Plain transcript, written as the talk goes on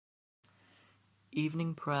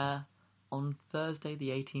Evening prayer on Thursday the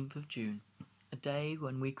 18th of June, a day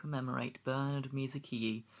when we commemorate Bernard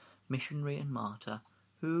Mizakii, missionary and martyr,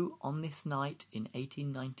 who on this night in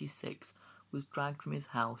 1896 was dragged from his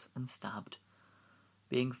house and stabbed.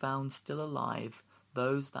 Being found still alive,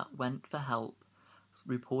 those that went for help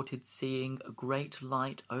reported seeing a great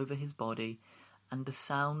light over his body and a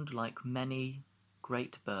sound like many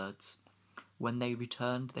great birds. When they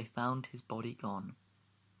returned, they found his body gone.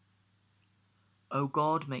 O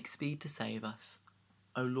God, make speed to save us.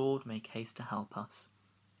 O Lord, make haste to help us.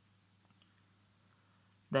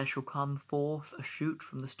 There shall come forth a shoot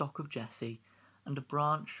from the stock of Jesse, and a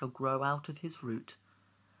branch shall grow out of his root.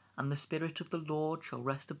 And the Spirit of the Lord shall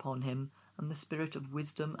rest upon him, and the Spirit of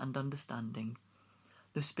wisdom and understanding,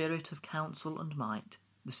 the Spirit of counsel and might,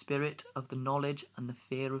 the Spirit of the knowledge and the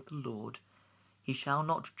fear of the Lord. He shall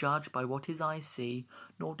not judge by what his eyes see,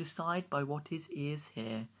 nor decide by what his ears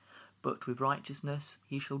hear, but with righteousness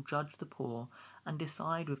he shall judge the poor, and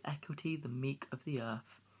decide with equity the meek of the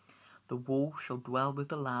earth. The wolf shall dwell with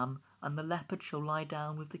the lamb, and the leopard shall lie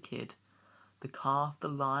down with the kid, the calf, the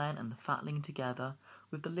lion, and the fatling together,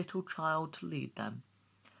 with the little child to lead them.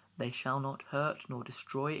 They shall not hurt nor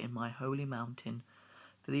destroy in my holy mountain,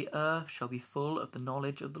 for the earth shall be full of the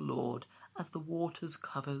knowledge of the Lord, as the waters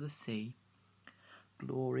cover the sea.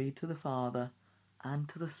 Glory to the Father, and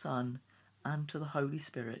to the Son, and to the Holy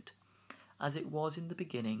Spirit, as it was in the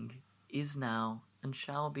beginning, is now, and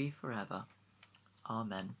shall be forever.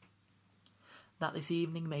 Amen. That this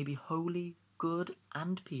evening may be holy, good,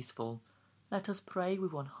 and peaceful, let us pray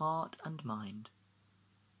with one heart and mind.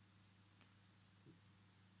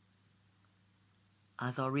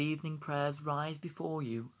 As our evening prayers rise before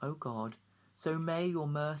you, O God, so may your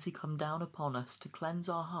mercy come down upon us to cleanse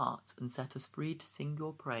our hearts and set us free to sing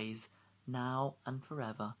your praise, now and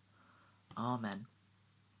forever. Amen.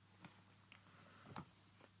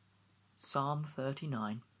 Psalm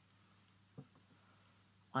 39.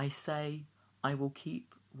 I say, I will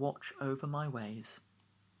keep watch over my ways,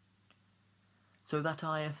 so that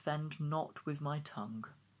I offend not with my tongue.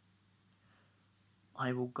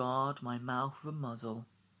 I will guard my mouth with a muzzle,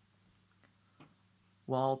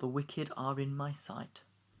 while the wicked are in my sight.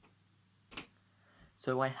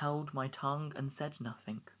 So I held my tongue and said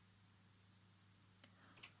nothing.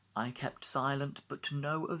 I kept silent, but to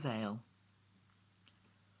no avail.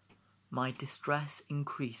 My distress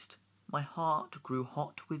increased, my heart grew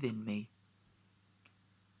hot within me.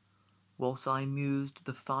 Whilst I mused,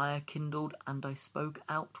 the fire kindled, and I spoke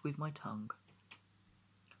out with my tongue.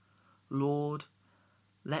 Lord,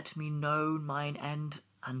 let me know mine end,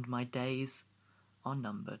 and my days are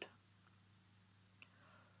numbered,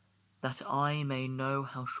 that I may know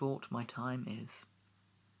how short my time is.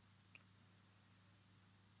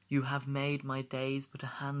 You have made my days but a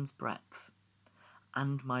hand's breadth,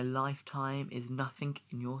 and my lifetime is nothing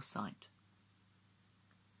in your sight.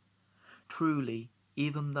 Truly,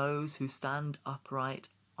 even those who stand upright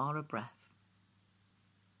are a breath.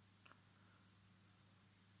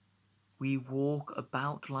 We walk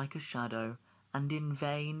about like a shadow, and in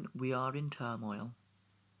vain we are in turmoil.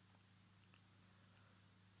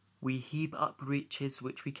 We heap up riches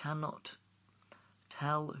which we cannot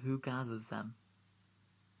tell who gathers them.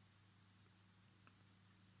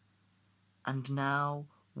 And now,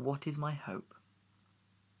 what is my hope?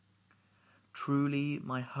 Truly,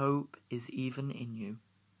 my hope is even in you.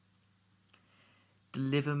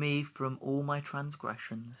 Deliver me from all my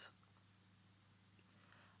transgressions,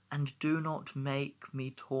 and do not make me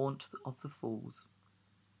taunt of the fools.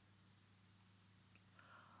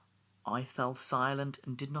 I fell silent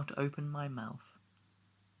and did not open my mouth.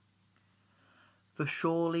 For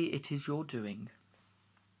surely it is your doing.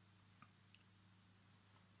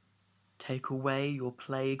 Take away your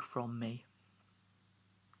plague from me.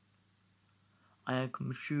 I am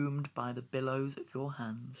consumed by the billows of your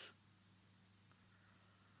hands.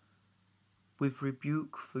 With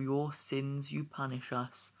rebuke for your sins you punish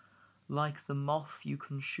us, like the moth you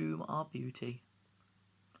consume our beauty.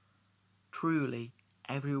 Truly,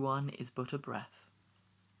 everyone is but a breath.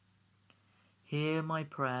 Hear my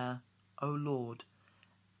prayer, O Lord,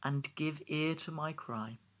 and give ear to my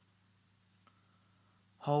cry.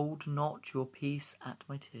 Hold not your peace at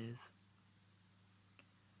my tears,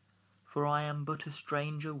 for I am but a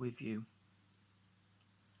stranger with you,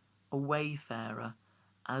 a wayfarer,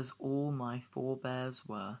 as all my forebears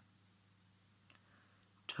were.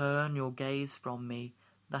 Turn your gaze from me,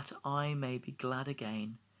 that I may be glad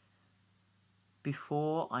again,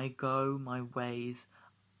 before I go my ways,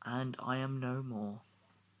 and I am no more.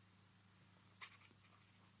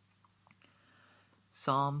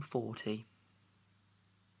 Psalm 40.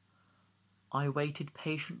 I waited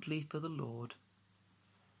patiently for the Lord.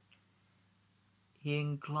 He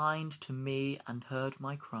inclined to me and heard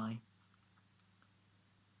my cry.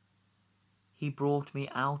 He brought me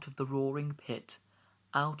out of the roaring pit,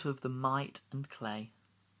 out of the might and clay.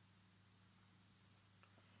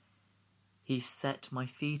 He set my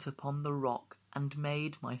feet upon the rock and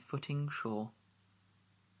made my footing sure.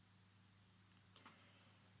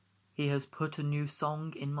 He has put a new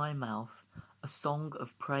song in my mouth, a song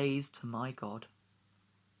of praise to my God.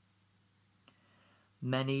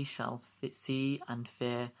 Many shall see and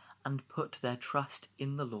fear and put their trust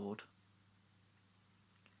in the Lord.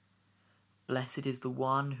 Blessed is the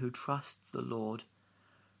one who trusts the Lord,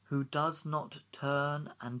 who does not turn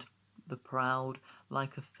and the proud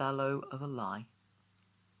like a fellow of a lie.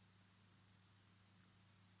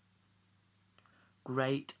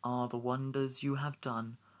 Great are the wonders you have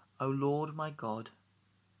done, O Lord my God.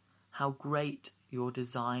 How great your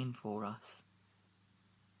design for us.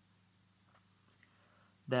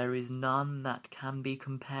 There is none that can be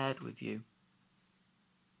compared with you.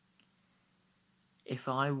 If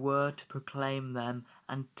I were to proclaim them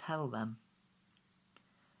and tell them,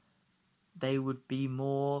 they would be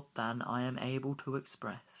more than I am able to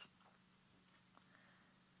express.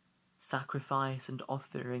 Sacrifice and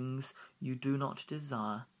offerings you do not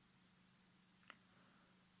desire,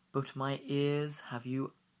 but my ears have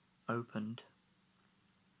you opened.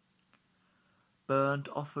 Burnt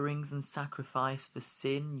offerings and sacrifice for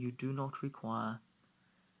sin you do not require.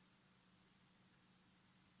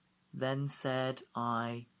 Then said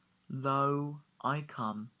I, Lo, I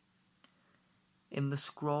come. In the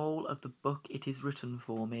scroll of the book it is written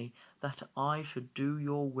for me, that I should do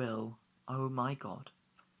your will, O my God.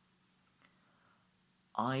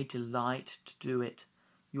 I delight to do it.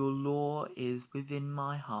 Your law is within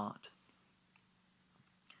my heart.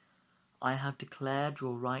 I have declared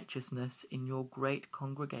your righteousness in your great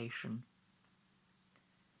congregation.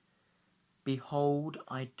 Behold,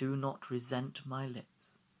 I do not resent my lips.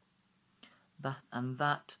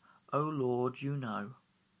 That, O Lord, you know.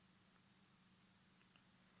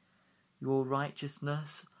 Your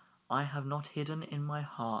righteousness I have not hidden in my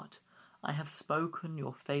heart. I have spoken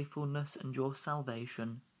your faithfulness and your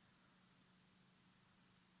salvation.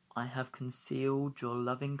 I have concealed your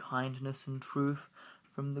loving kindness and truth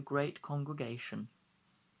from the great congregation.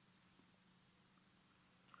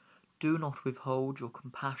 Do not withhold your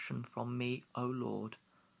compassion from me, O Lord.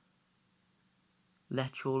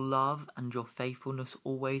 Let your love and your faithfulness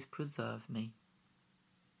always preserve me.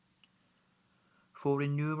 For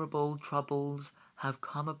innumerable troubles have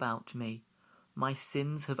come about me. My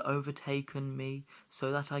sins have overtaken me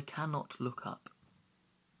so that I cannot look up.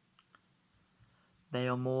 They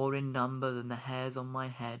are more in number than the hairs on my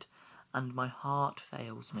head, and my heart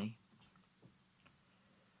fails me.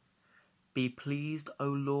 Be pleased, O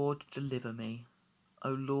Lord, deliver me.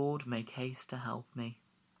 O Lord, make haste to help me.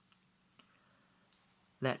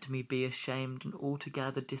 Let me be ashamed and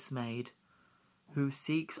altogether dismayed, who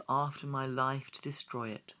seeks after my life to destroy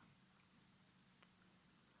it.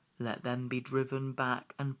 Let them be driven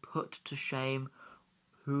back and put to shame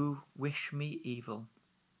who wish me evil.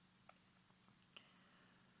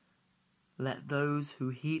 Let those who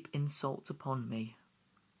heap insults upon me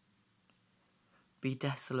be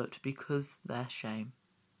desolate because their shame.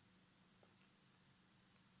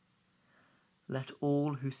 Let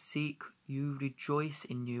all who seek you rejoice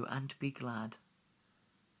in you and be glad.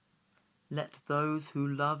 Let those who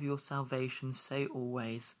love your salvation say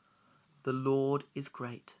always, The Lord is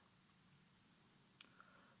great.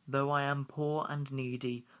 Though I am poor and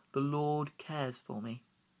needy, the Lord cares for me.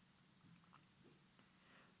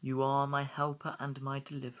 You are my helper and my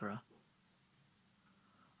deliverer.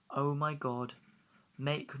 O my God,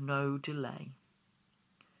 make no delay.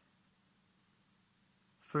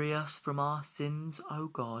 Free us from our sins, O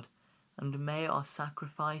God, and may our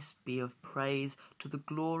sacrifice be of praise to the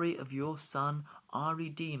glory of your Son, our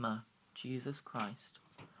Redeemer, Jesus Christ.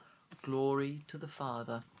 Glory to the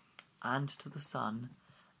Father, and to the Son,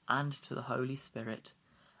 and to the Holy Spirit,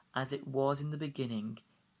 as it was in the beginning,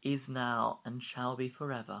 is now, and shall be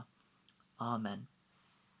forever. Amen.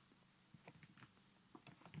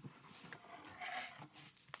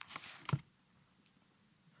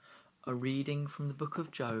 A reading from the book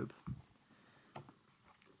of Job,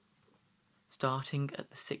 starting at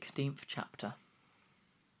the 16th chapter.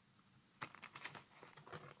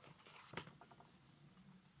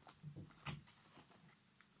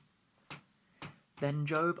 Then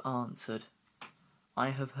Job answered, I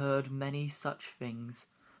have heard many such things.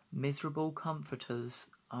 Miserable comforters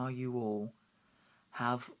are you all.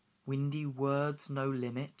 Have windy words no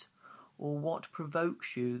limit, Or what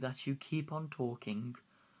provokes you that you keep on talking?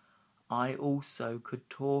 I also could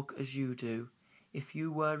talk as you do, if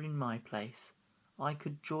you were in my place. I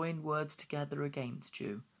could join words together against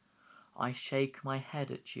you. I shake my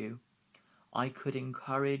head at you. I could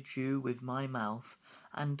encourage you with my mouth,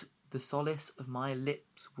 and the solace of my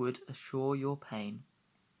lips would assure your pain.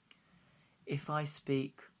 If I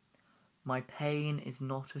speak, my pain is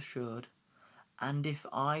not assured, and if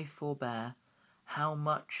I forbear, how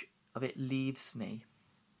much of it leaves me?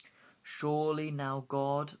 Surely now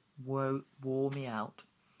God wore me out.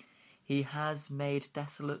 He has made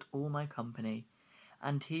desolate all my company,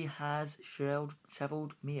 and he has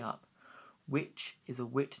shovelled me up, which is a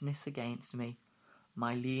witness against me.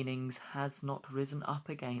 My leanings has not risen up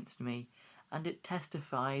against me, and it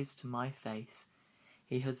testifies to my face.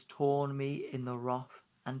 He has torn me in the wrath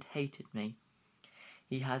and hated me.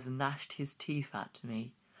 He has gnashed his teeth at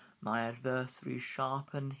me. My adversaries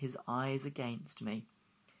sharpen his eyes against me.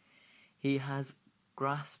 He has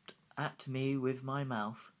grasped at me with my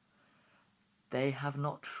mouth. They have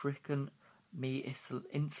not stricken me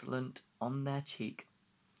insolent on their cheek.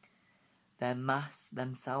 They mass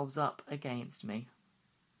themselves up against me.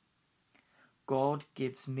 God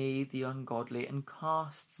gives me the ungodly, and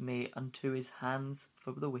casts me unto his hands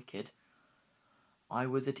for the wicked. I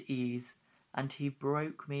was at ease, and he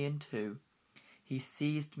broke me in two. He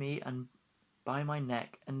seized me by my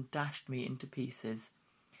neck and dashed me into pieces.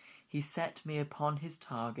 He set me upon his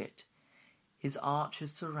target. His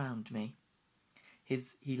archers surround me.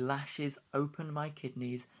 He lashes open my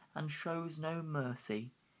kidneys and shows no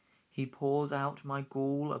mercy. He pours out my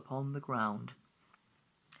gall upon the ground.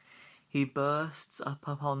 He bursts up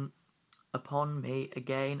upon me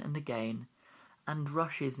again and again, and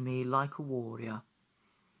rushes me like a warrior.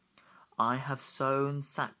 I have sown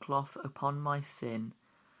sackcloth upon my sin,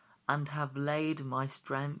 and have laid my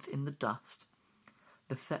strength in the dust.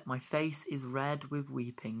 My face is red with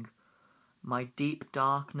weeping. My deep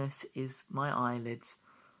darkness is my eyelids,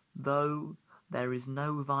 though there is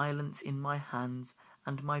no violence in my hands,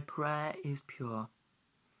 and my prayer is pure.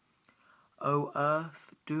 O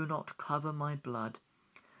earth, do not cover my blood.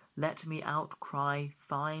 Let me outcry,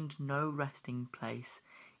 find no resting place.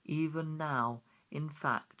 Even now, in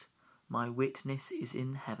fact, my witness is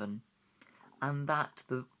in heaven, and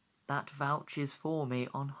that vouches for me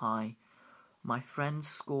on high. My friends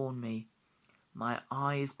scorn me. My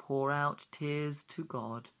eyes pour out tears to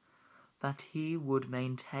God, that he would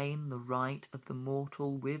maintain the right of the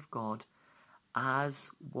mortal with God, as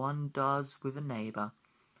one does with a neighbour.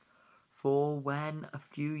 For when a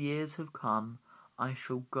few years have come, I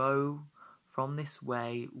shall go from this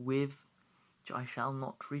way which I shall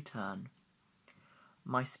not return.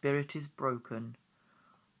 My spirit is broken.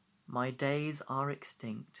 My days are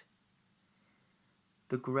extinct.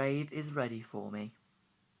 The grave is ready for me.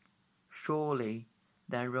 Surely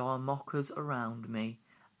there are mockers around me,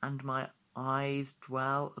 and my eyes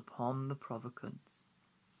dwell upon the provocants.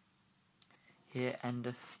 Here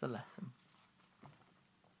endeth the lesson.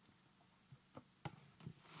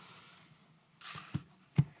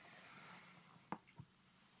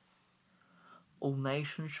 All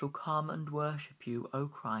nations shall come and worship you, O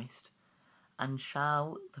Christ, and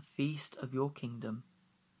shall the feast of your kingdom.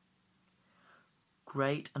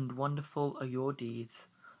 Great and wonderful are your deeds,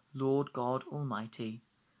 Lord God Almighty.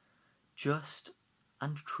 Just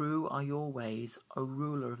and true are your ways, O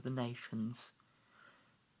ruler of the nations.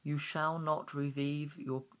 You shall not revive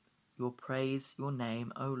your praise, your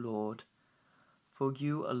name, O Lord, for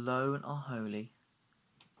you alone are holy.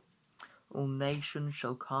 All nations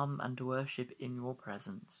shall come and worship in your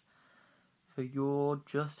presence, for your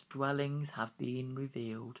just dwellings have been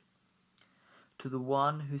revealed. To the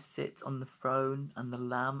one who sits on the throne and the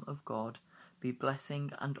Lamb of God be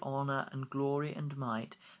blessing and honour and glory and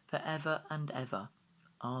might for ever and ever.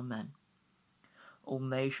 Amen. All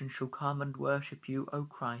nations shall come and worship you, O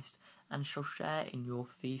Christ, and shall share in your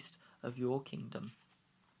feast of your kingdom.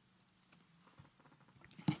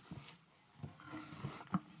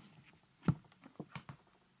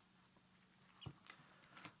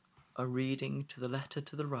 A reading to the letter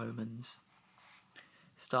to the Romans,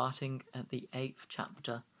 starting at the 8th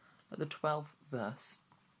chapter, at the 12th verse.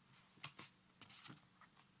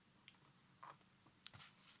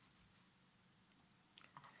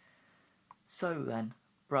 So then,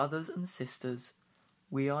 brothers and sisters,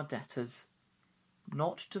 we are debtors,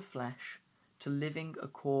 not to flesh, to living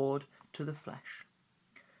according to the flesh.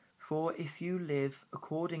 For if you live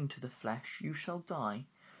according to the flesh, you shall die.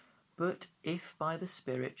 But if by the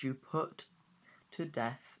Spirit you put to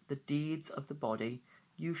death the deeds of the body,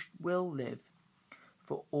 you will live.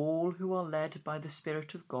 For all who are led by the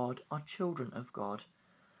Spirit of God are children of God.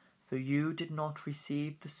 For you did not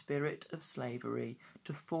receive the spirit of slavery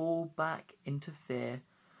to fall back into fear,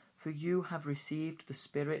 for you have received the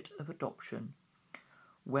Spirit of adoption,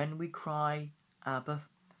 when we cry, Abba,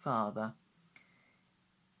 Father.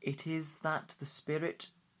 It is that the Spirit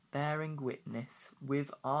bearing witness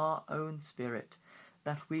with our own spirit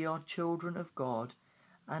that we are children of God,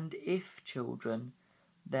 and if children,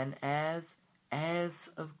 then heirs, heirs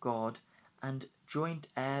of God, and joint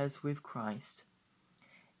heirs with Christ.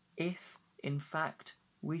 If, in fact,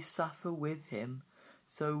 we suffer with him,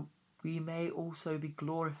 so we may also be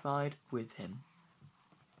glorified with him.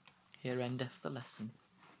 Here endeth the lesson.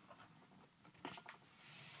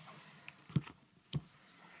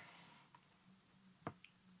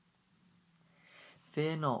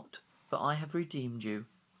 Fear not, for I have redeemed you.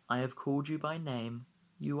 I have called you by name.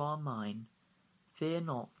 You are mine. Fear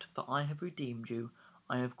not, for I have redeemed you.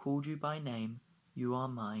 I have called you by name. You are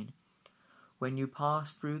mine. When you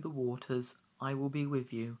pass through the waters, I will be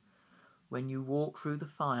with you. When you walk through the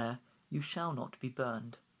fire, you shall not be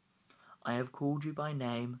burned. I have called you by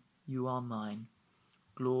name. You are mine.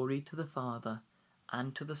 Glory to the Father,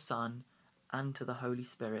 and to the Son, and to the Holy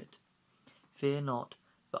Spirit. Fear not,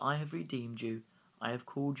 for I have redeemed you. I have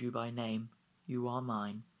called you by name. You are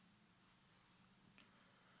mine.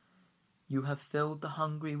 You have filled the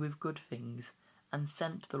hungry with good things, and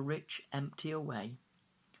sent the rich empty away.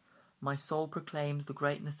 My soul proclaims the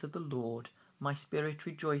greatness of the Lord. My spirit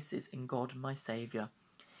rejoices in God my Saviour.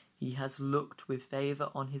 He has looked with favour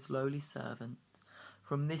on his lowly servant.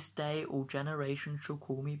 From this day all generations shall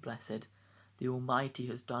call me blessed. The Almighty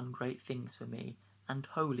has done great things for me, and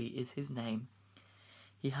holy is his name.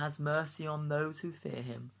 He has mercy on those who fear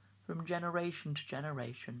him, from generation to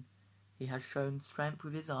generation. He has shown strength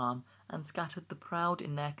with his arm, and scattered the proud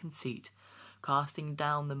in their conceit, casting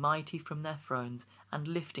down the mighty from their thrones, and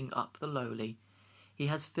lifting up the lowly. He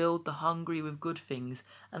has filled the hungry with good things,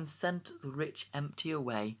 and sent the rich empty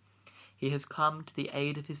away. He has come to the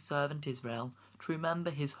aid of his servant Israel, to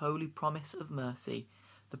remember his holy promise of mercy,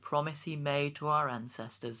 the promise he made to our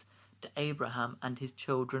ancestors, to Abraham and his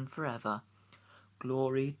children forever.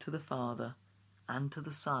 Glory to the Father, and to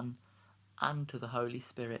the Son, and to the Holy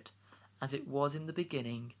Spirit, as it was in the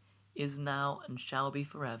beginning, is now, and shall be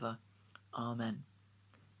forever. Amen.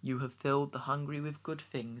 You have filled the hungry with good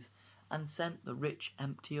things, and sent the rich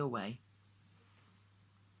empty away.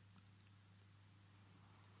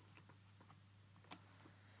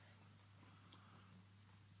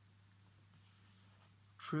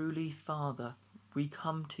 Truly, Father, we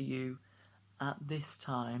come to you at this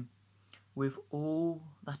time with all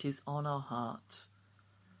that is on our hearts,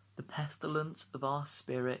 the pestilence of our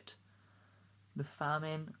spirit, the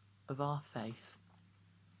famine of our faith.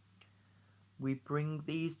 We bring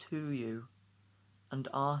these to you and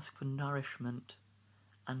ask for nourishment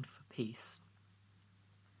and for peace.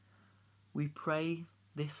 We pray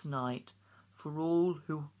this night for all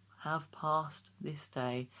who have passed this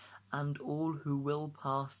day and all who will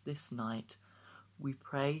pass this night. We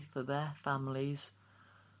pray for their families.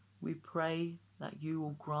 We pray that you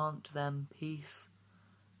will grant them peace,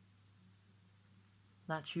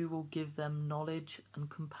 that you will give them knowledge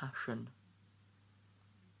and compassion,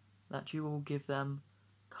 that you will give them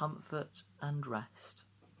comfort and rest.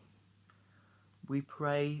 We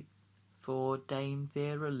pray for Dame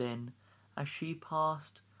Vera Lynn as she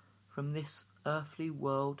passed from this earthly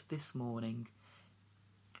world this morning.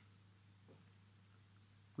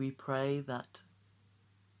 We pray that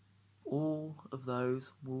all of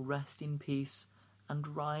those will rest in peace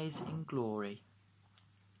and rise in glory.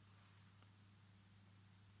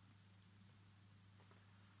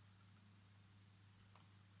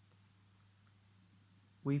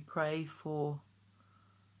 We pray for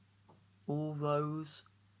all those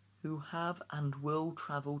who have and will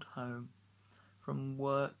travelled home from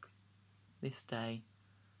work this day.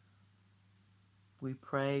 We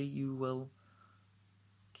pray you will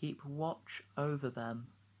keep watch over them,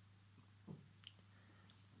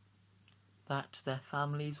 that their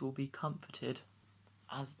families will be comforted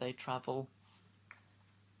as they travel.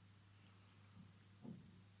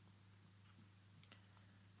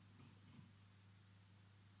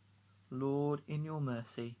 Lord, in your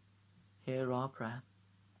mercy, hear our prayer.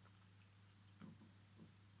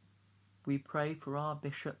 We pray for our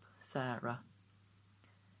Bishop Sarah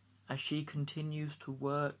as she continues to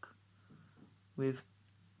work with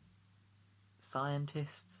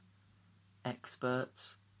scientists,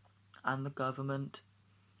 experts, and the government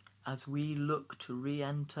as we look to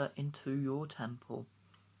re-enter into your temple,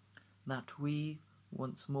 that we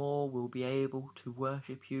once more will be able to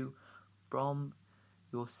worship you from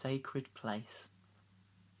your sacred place.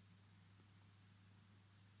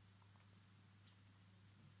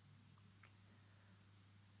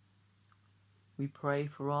 We pray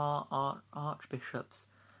for our archbishops,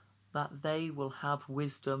 that they will have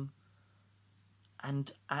wisdom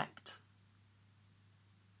and act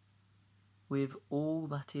with all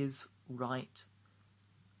that is right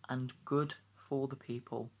and good for the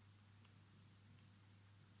people.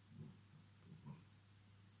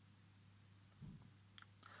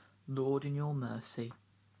 Lord, in your mercy,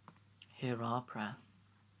 hear our prayer.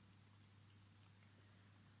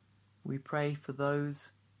 We pray for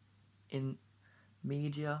those in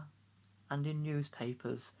media and in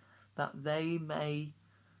newspapers, that they may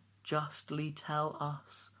justly tell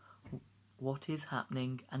us what is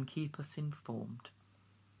happening and keep us informed.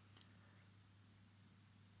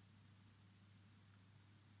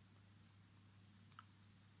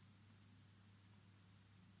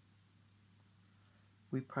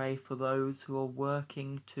 We pray for those who are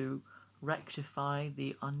working to rectify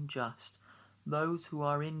the unjust, those who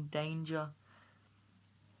are in danger,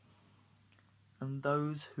 and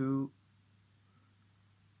those who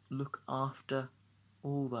look after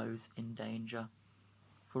all those in danger,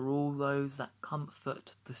 for all those that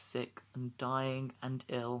comfort the sick and dying and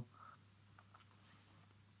ill.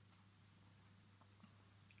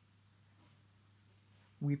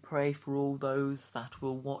 We pray for all those that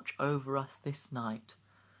will watch over us this night,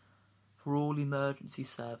 for all emergency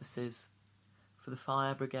services, for the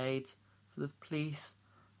fire brigades, for the police,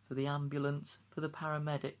 for the ambulance, for the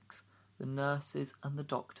paramedics, the nurses and the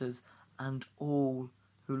doctors, and all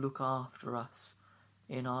who look after us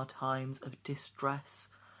in our times of distress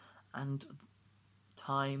and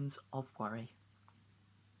times of worry.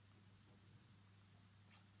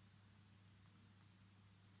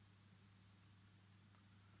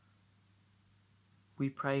 We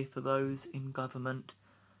pray for those in government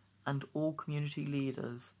and all community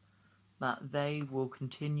leaders, that they will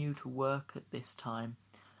continue to work at this time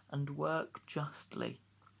and work justly.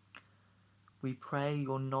 We pray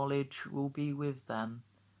your knowledge will be with them,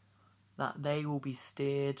 that they will be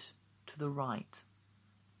steered to the right.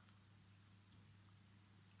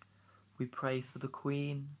 We pray for the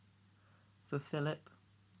Queen, for Philip,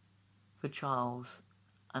 for Charles,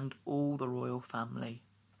 and all the royal family.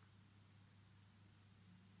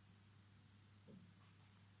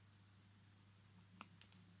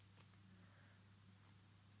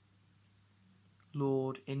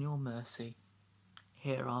 Lord, in your mercy,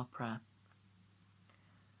 hear our prayer.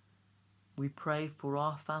 We pray for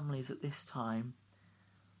our families at this time,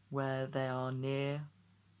 where they are near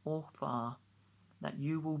or far, that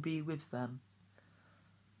you will be with them,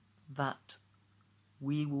 that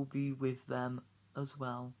we will be with them as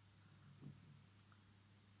well.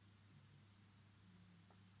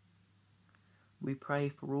 We pray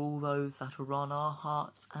for all those that are on our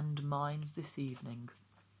hearts and minds this evening.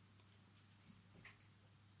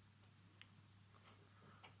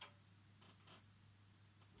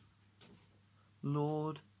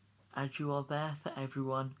 Lord, as you are there for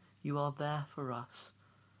everyone, you are there for us.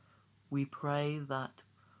 We pray that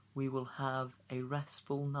we will have a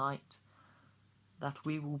restful night, that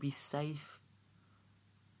we will be safe,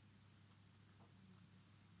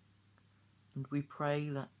 and we pray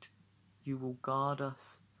that you will guard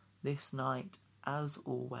us this night as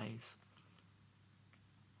always,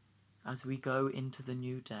 as we go into the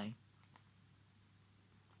new day.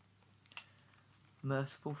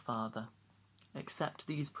 Merciful Father, accept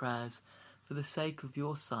these prayers for the sake of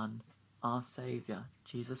your Son, our Saviour,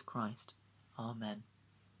 Jesus Christ. Amen.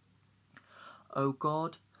 O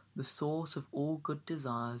God, the source of all good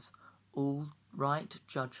desires, all right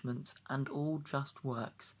judgments, and all just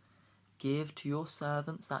works, give to your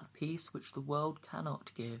servants that peace which the world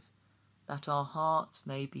cannot give, that our hearts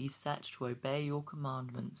may be set to obey your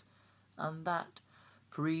commandments, and that,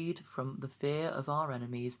 freed from the fear of our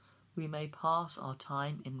enemies, we may pass our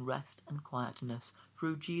time in rest and quietness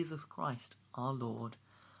through Jesus Christ our Lord.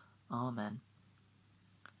 Amen.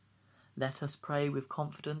 Let us pray with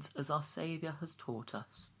confidence as our Saviour has taught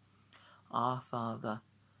us. Our Father,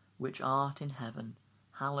 which art in heaven,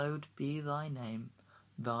 hallowed be thy name.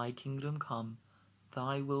 Thy kingdom come,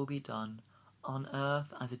 thy will be done, on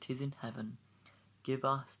earth as it is in heaven. Give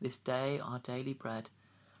us this day our daily bread.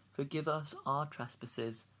 Forgive us our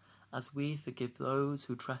trespasses, as we forgive those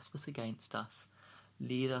who trespass against us.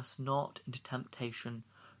 Lead us not into temptation,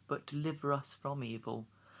 but deliver us from evil.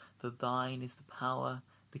 For thine is the power,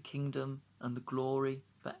 the kingdom, and the glory,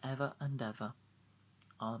 for ever and ever.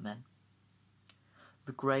 Amen.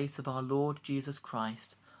 The grace of our Lord Jesus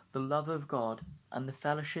Christ, the love of God, and the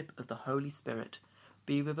fellowship of the Holy Spirit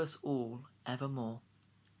be with us all evermore.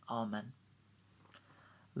 Amen.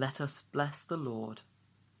 Let us bless the Lord.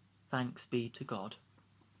 Thanks be to God.